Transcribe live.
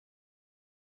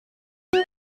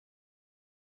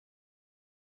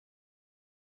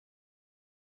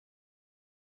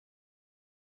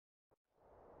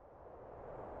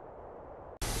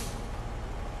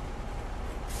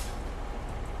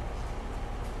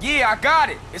Yeah, I got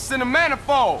it. It's in the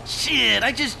manifold. Shit,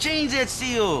 I just changed that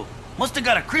seal. Must have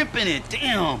got a crimp in it,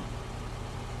 damn.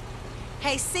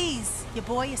 Hey, C's, your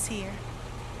boy is here.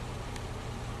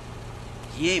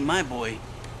 He ain't my boy.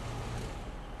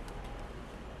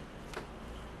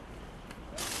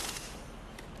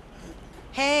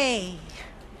 Hey,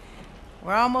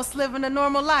 we're almost living a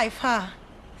normal life, huh?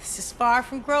 This is far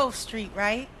from Grove Street,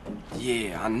 right?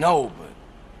 Yeah, I know, but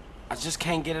I just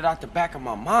can't get it out the back of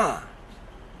my mind.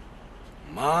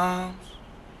 Moms,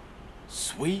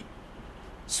 sweet,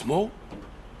 smoke.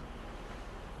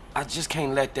 I just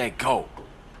can't let that go.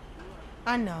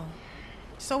 I know.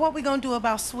 So what we gonna do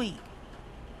about Sweet?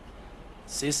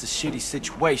 See, it's a shitty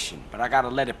situation, but I gotta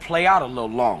let it play out a little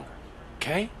longer,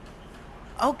 okay?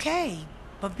 Okay,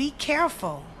 but be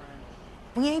careful.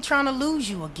 We ain't trying to lose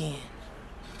you again.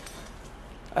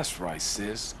 That's right,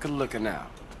 sis. Good looking out.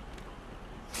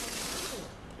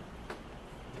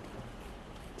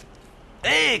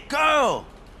 Hey, Carl!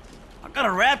 I got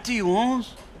a rap to you,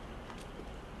 Holmes.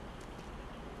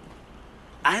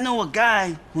 I know a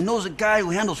guy who knows a guy who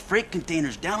handles freight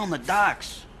containers down on the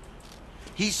docks.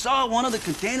 He saw one of the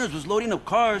containers was loading up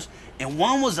cars, and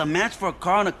one was a match for a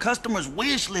car on a customer's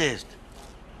wish list.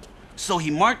 So he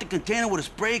marked the container with a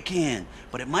spray can,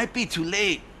 but it might be too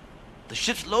late. The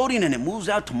ship's loading and it moves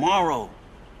out tomorrow.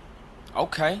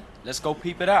 Okay, let's go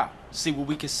peep it out. See what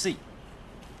we can see.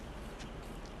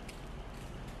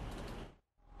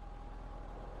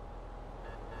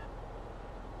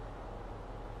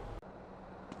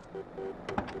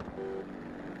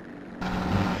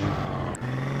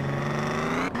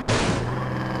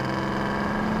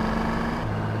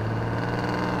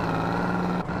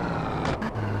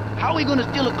 How are we gonna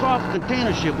steal a car off a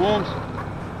container ship, Holmes?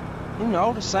 You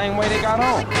know, the same way they got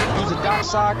on. Use a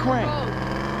dockside crane.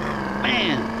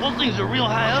 Man, those things are real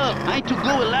high up. I ain't too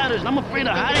good with ladders, and I'm afraid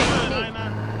of heights.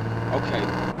 Okay,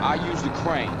 I'll use the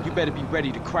crane. You better be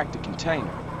ready to crack the container.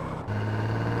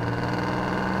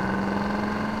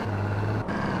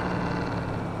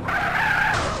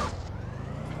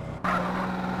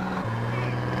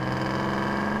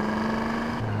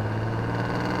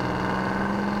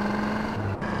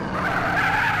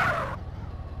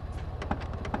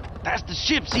 That's the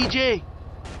ship, CJ.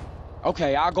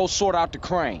 Okay, I'll go sort out the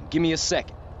crane. Give me a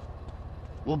second.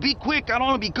 Well, be quick. I don't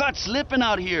want to be caught slipping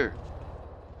out here.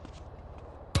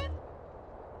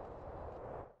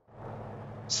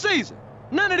 Caesar,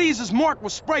 none of these is marked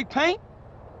with spray paint.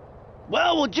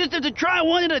 Well, we'll just have to try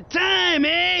one at a time,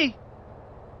 eh?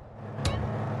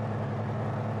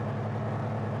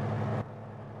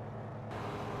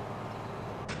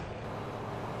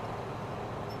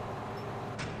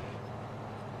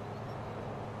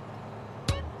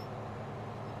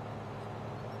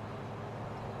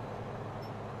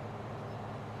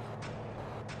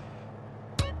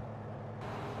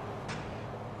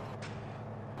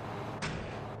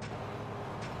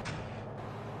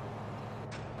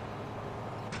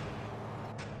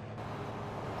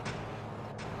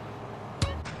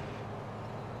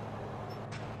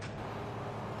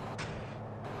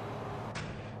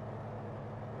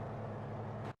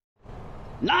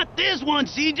 Not this one,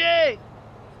 CJ!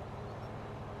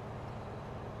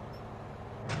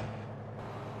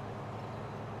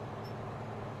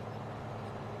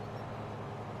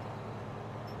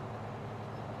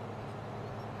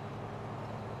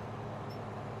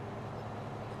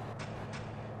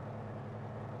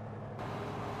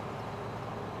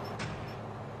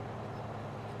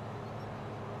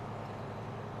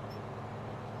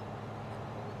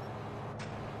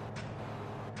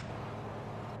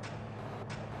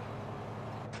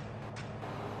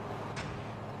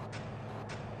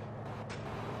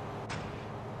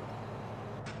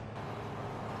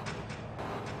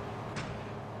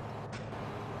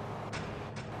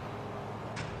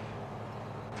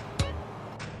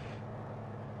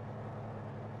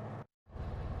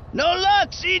 No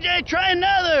luck, CJ! Try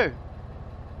another!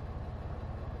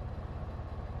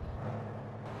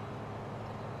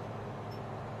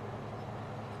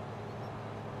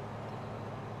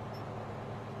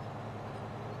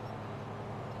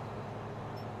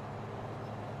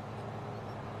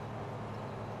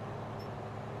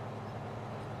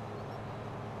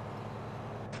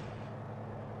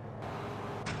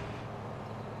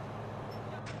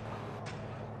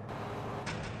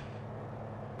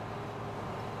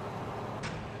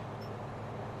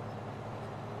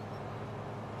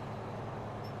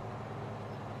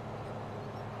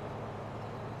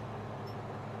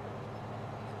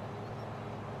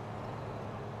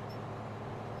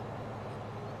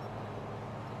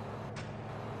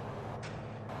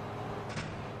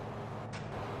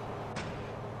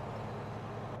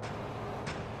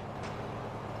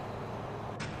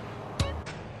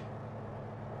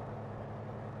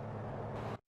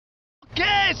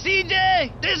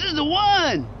 CJ, this is the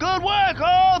one. Good work,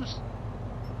 Holmes.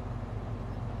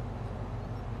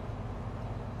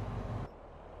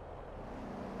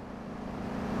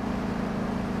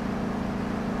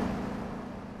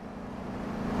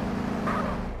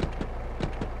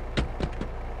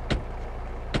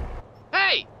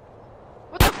 Hey!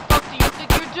 What the fuck do you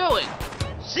think you're doing?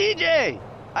 CJ,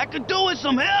 I could do with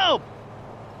some help.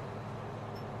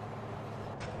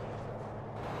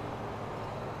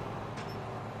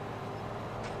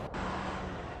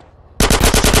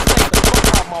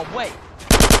 My way.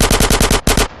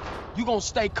 You gonna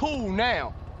stay cool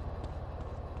now.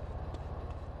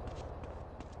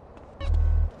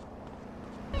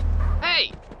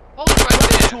 Hey! Hold it right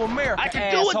there! To America, I can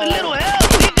asshole. do with a little help,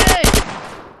 CJ.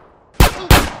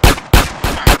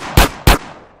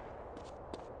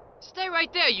 Stay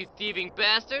right there, you thieving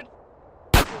bastard!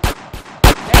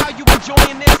 Now you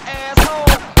enjoying this, asshole?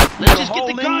 Let's just get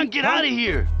the car and get out of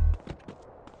here.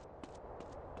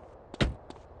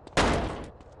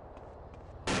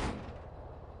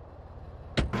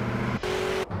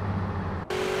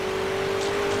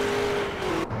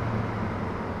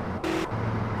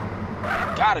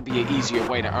 Gotta be an easier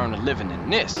way to earn a living than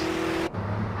this.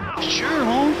 Sure,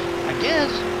 Holmes, I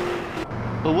guess.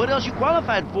 But what else you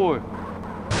qualified for?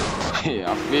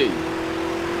 Yeah, I feel you.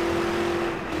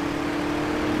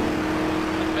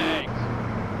 Thanks.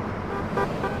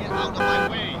 Get out of my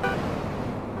way.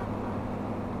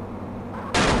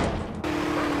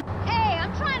 Hey,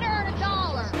 I'm trying to earn $1.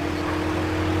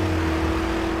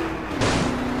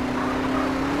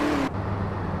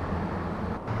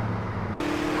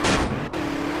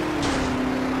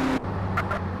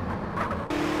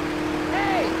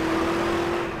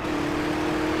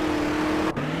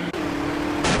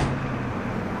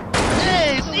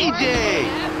 Hey, CJ!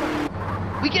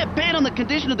 We get paid on the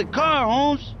condition of the car,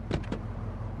 Holmes.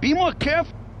 Be more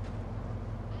careful.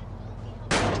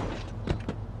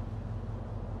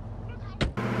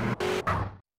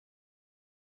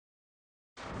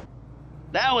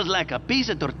 That was like a piece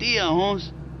of tortilla,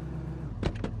 Holmes.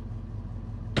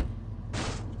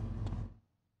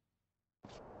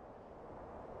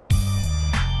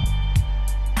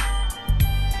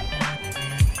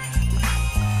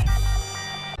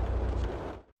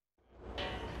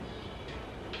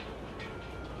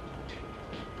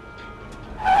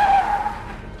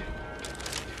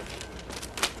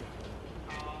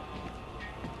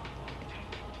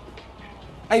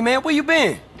 Hey man, where you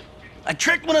been? I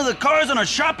tracked one of the cars on our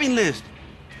shopping list.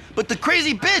 But the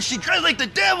crazy bitch, she drives like the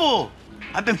devil.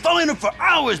 I've been following her for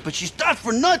hours, but she stops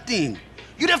for nothing.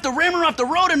 You'd have to ram her off the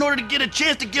road in order to get a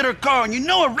chance to get her car, and you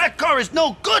know a wrecked car is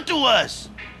no good to us.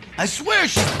 I swear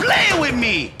she's playing with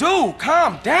me. Dude,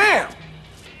 calm down.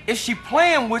 If she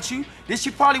playing with you, then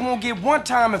she probably won't get one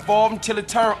time involved until it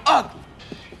turn ugly.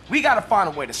 We gotta find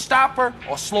a way to stop her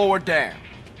or slow her down.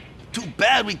 Too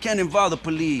bad we can't involve the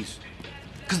police.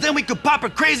 Cause then we could pop her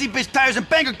crazy bitch tires and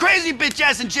bang her crazy bitch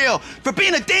ass in jail for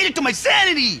being a danger to my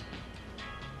sanity.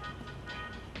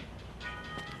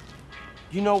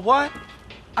 You know what?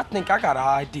 I think I got an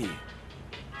idea.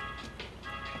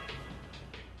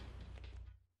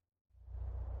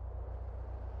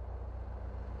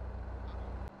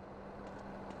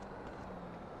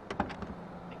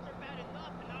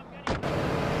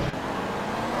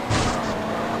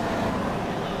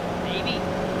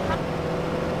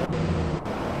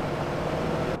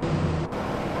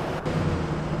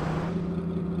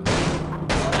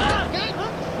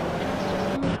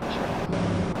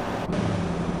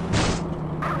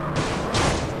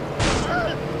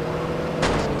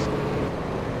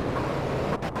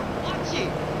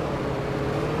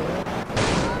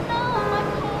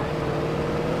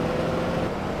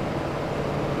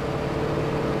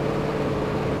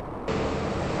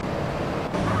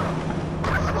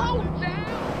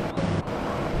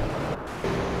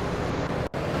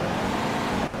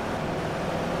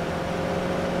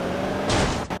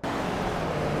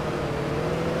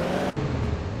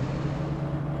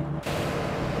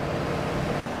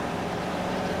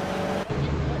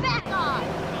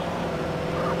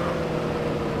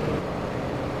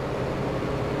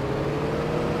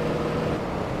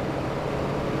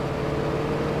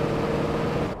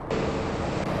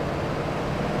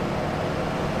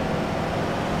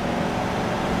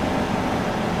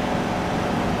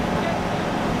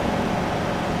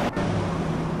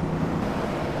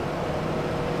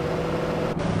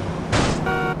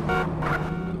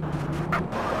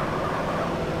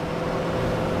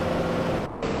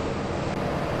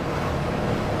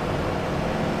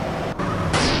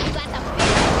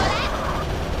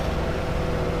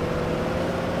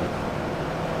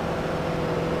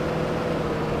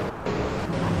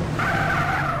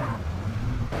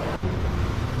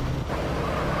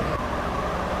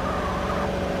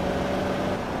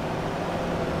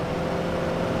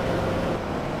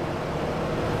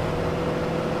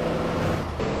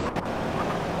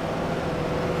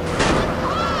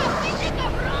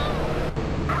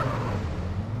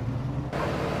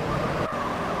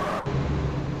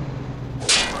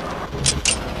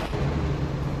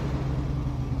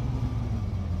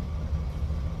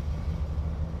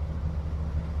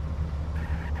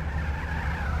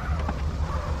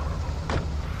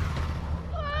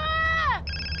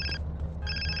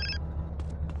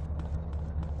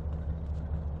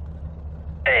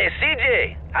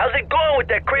 CJ, how's it going with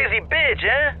that crazy bitch,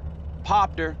 eh?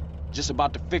 Popped her. Just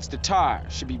about to fix the tire.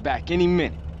 Should be back any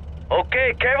minute.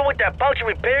 Okay, careful with that puncture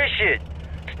repair shit.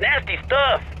 It's nasty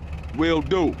stuff. Will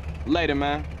do. Later,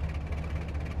 man.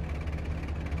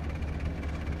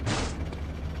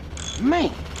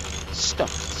 Man, stuff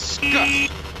is disgusting.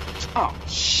 Oh,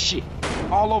 shit.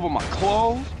 All over my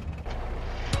clothes.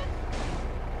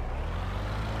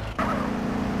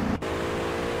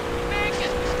 Man, get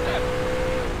this stuff.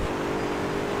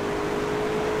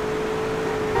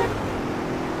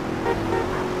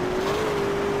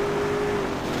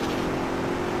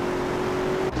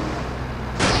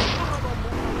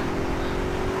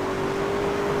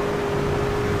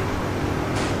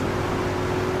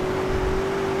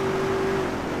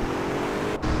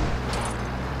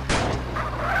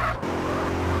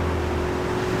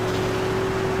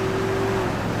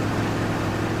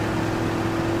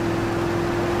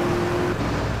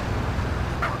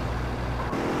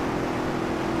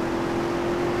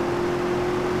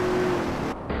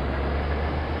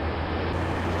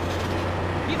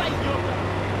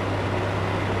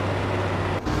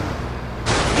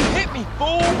 Hit me,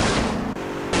 fool!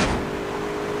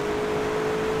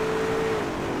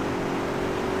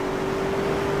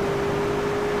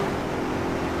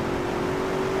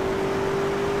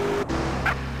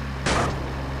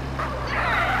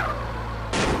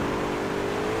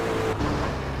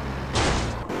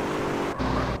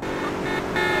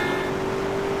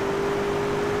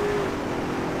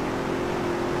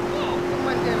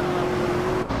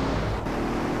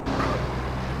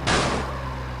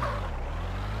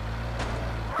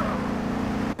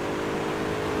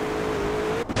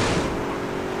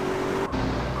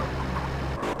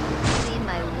 Seen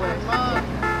my worst.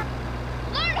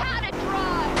 Learn how to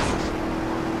drive!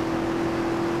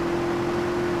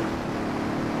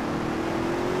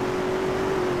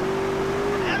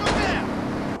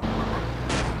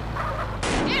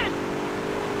 Yes!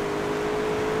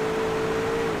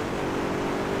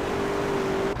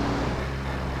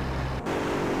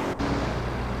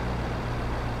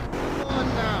 Come on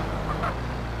now.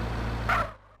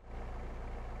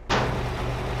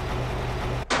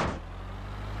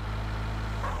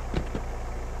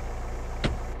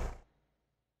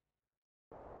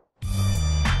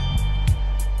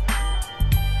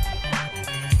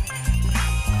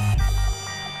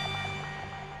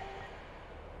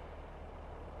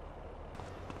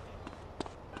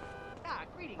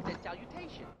 Greetings and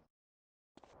salutations.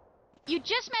 You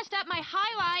just messed up my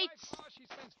highlights! She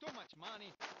spends too much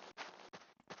money.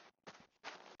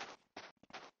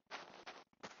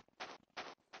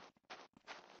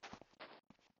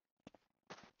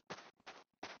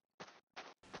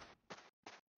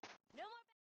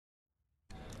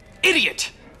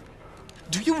 Idiot!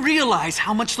 Do you realize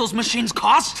how much those machines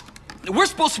cost? We're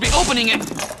supposed to be opening it.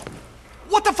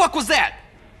 What the fuck was that?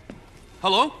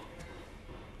 Hello?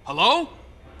 Hello?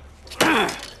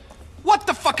 What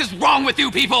the fuck is wrong with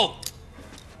you people?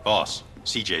 Boss,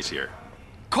 CJ's here.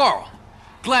 Carl,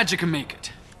 glad you can make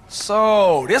it.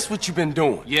 So, this what you been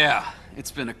doing? Yeah,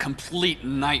 it's been a complete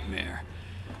nightmare.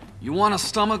 You want a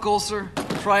stomach ulcer?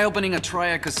 Try opening a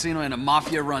triad casino in a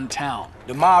mafia-run town.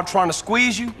 The mob trying to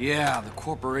squeeze you? Yeah, the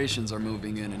corporations are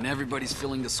moving in and everybody's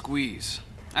feeling the squeeze.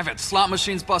 I've had slot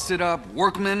machines busted up,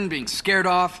 workmen being scared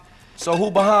off. So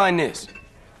who behind this?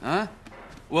 Huh?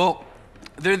 Well,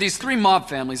 there are these three mob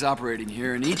families operating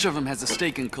here, and each of them has a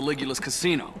stake in Caligula's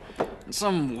casino. And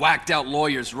some whacked-out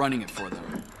lawyer's running it for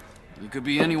them. You could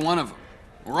be any one of them,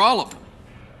 or all of them.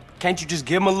 Can't you just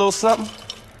give them a little something?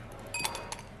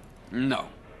 No.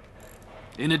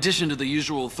 In addition to the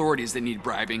usual authorities that need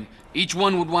bribing, each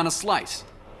one would want a slice.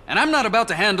 And I'm not about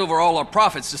to hand over all our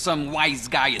profits to some wise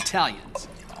guy Italians.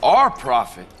 Our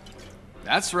profit?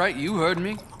 That's right, you heard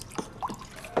me.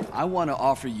 I want to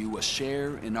offer you a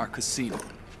share in our casino.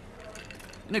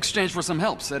 In exchange for some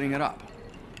help setting it up.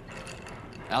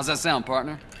 How's that sound,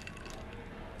 partner?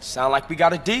 Sound like we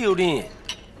got a deal then.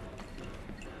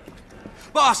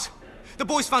 Boss, the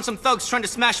boys found some thugs trying to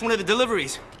smash one of the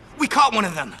deliveries. We caught one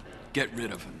of them. Get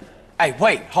rid of him. Hey,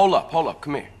 wait, hold up,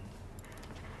 come here.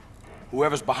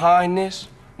 Whoever's behind this,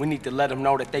 we need to let them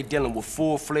know that they dealing with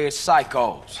full-fledged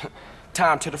psychos.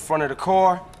 Tie 'em to the front of the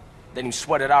car, let him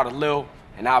sweat it out a little,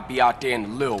 and I'll be out there in a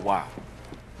little while.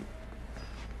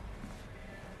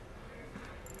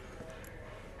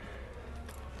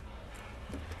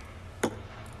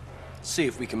 See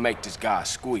if we can make this guy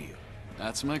squeal.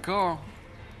 That's my call.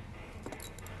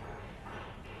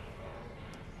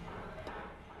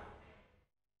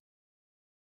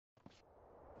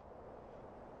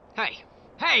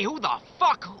 Hey, who the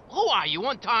fuck? Who are you?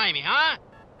 Untie me, huh?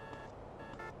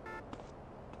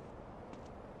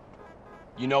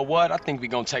 You know what? I think we're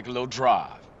gonna take a little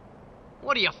drive.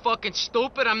 What are you, fucking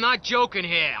stupid? I'm not joking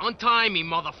here. Untie me,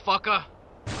 motherfucker.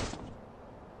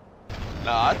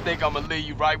 Nah, I think I'm gonna leave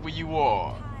you right where you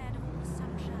are.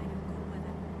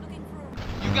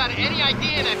 You got any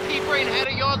idea that pea-brain head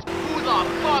of yours who the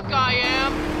fuck I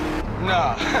am?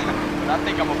 Nah, but I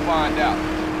think I'm gonna find out.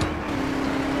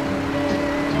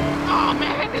 Oh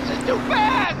man, this is too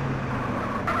fast!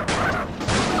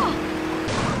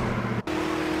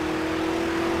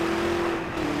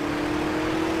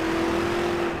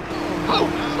 Oh,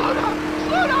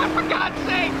 slow down, for God's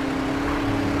sake!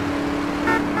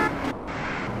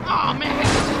 Oh man,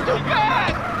 this is too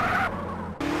fast!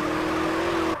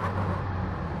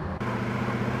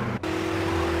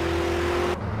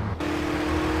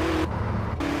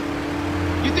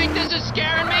 You think this is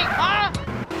scaring me, huh?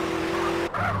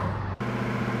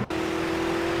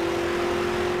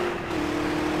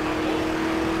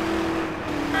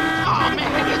 Oh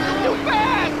man, this is too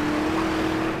fast!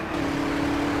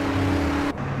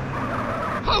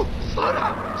 Oh, slow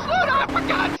down, for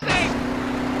God's sake!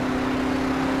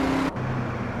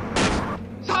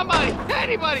 Somebody,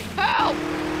 anybody, help!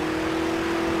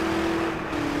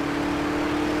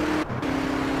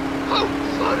 Oh,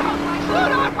 slow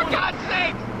down, for God's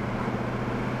sake!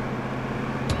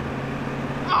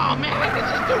 Oh man, this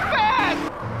is too fast!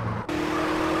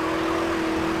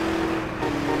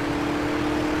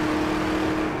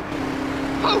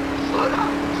 Oh,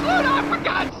 slow down, for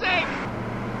God's sake!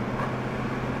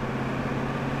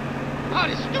 Oh,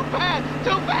 this is too fast!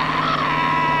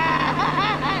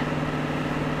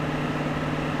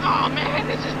 Oh man,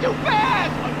 this is too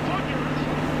fast!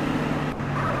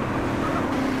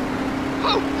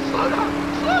 Oh,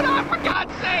 slow down, for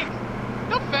God's sake!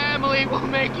 The family will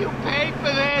make you pay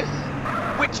for this!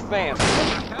 Which family?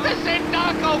 The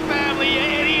Sindaco family, you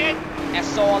idiot!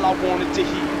 That's all I wanted to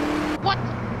hear. What?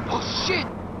 Oh shit!